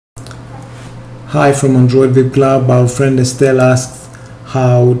Hi from Android Web Club. Our friend Estelle asked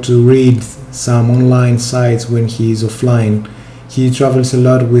how to read some online sites when he is offline. He travels a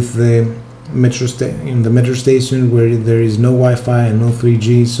lot with the metro station where there is no Wi-Fi and no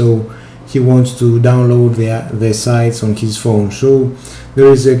 3G, so he wants to download the sites on his phone. So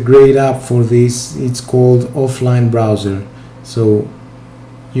there is a great app for this. It's called Offline Browser. So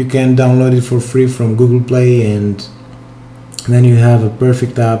you can download it for free from Google Play, and then you have a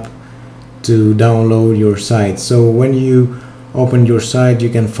perfect app to download your site. So when you open your site, you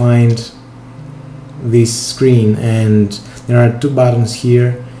can find this screen, and there are two buttons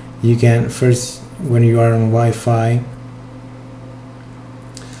here. You can first, when you are on Wi-Fi,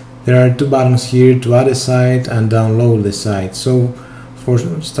 there are two buttons here to add a site and download the site. So for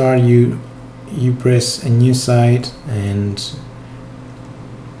start, you press a new site and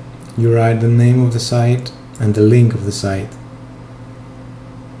you write the name of the site and the link of the site.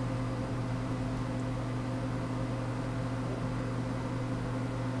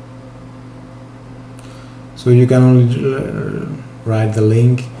 So you can only write the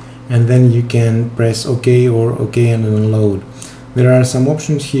link, and then you can press OK or OK and download. There are some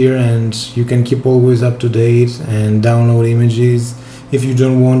options here, and you can keep always up to date and download images. If you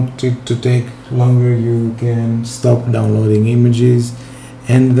don't want it to take longer, you can stop downloading images.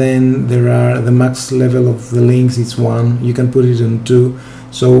 And then there are the max level of the links, it's 1. You can put it on 2.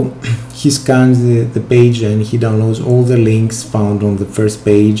 So he scans the page and he downloads all the links found on the first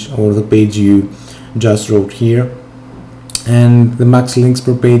page or the page you just wrote here. And the max links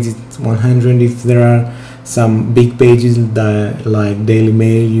per page is 100. If there are some big pages like Daily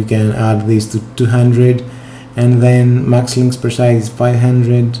Mail, you can add this to 200. And then max links per site is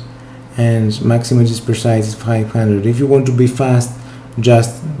 500, and max images per site is 500. If you want to be fast,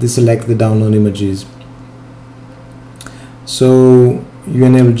 just deselect the download images. So you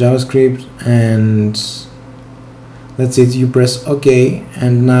enable JavaScript, and that's it. You press OK,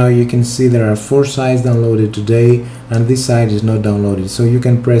 and now you can see there are 4 sites downloaded today, and this site is not downloaded. So you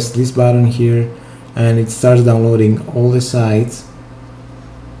can press this button here and it starts downloading all the sites.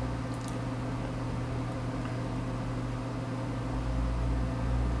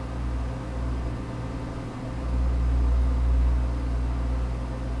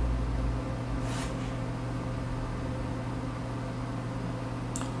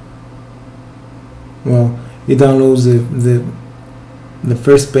 Well, it downloads the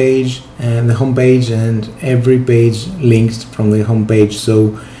first page and the home page and every page linked from the home page.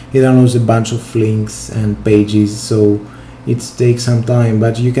 So it downloads a bunch of links and pages, so it takes some time,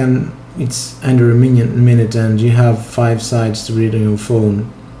 but you can, it's under a minute and you have 5 sites to read on your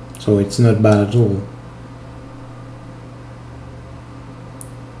phone, so it's not bad at all.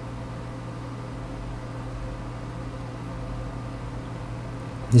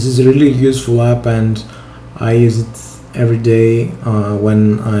 This is a really useful app, and I use it every day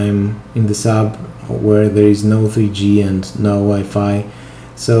when I'm in the sub where there is no 3G and no Wi-Fi.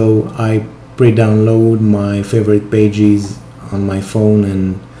 So I pre-download my favorite pages on my phone,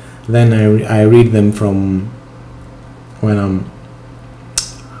 and then I read them from when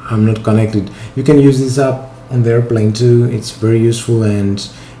I'm not connected. You can use this app on the airplane too. It's very useful, and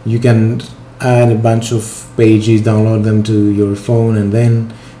you can add a bunch of pages, download them to your phone, and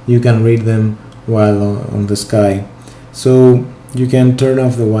then you can read them while on the sky. So you can turn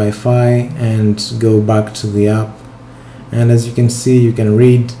off the Wi-Fi and go back to the app, and as you can see, you can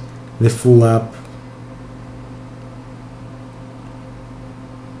read the full app.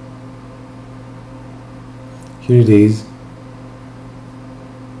 Here it is.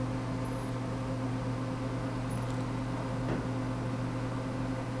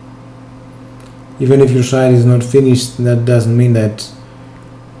 Even if your site is not finished, that doesn't mean that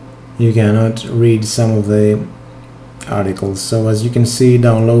you cannot read some of the articles. So as you can see, it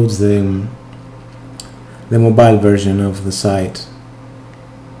downloads the mobile version of the site.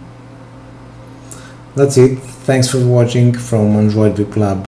 That's it. Thanks for watching from Android Web Club.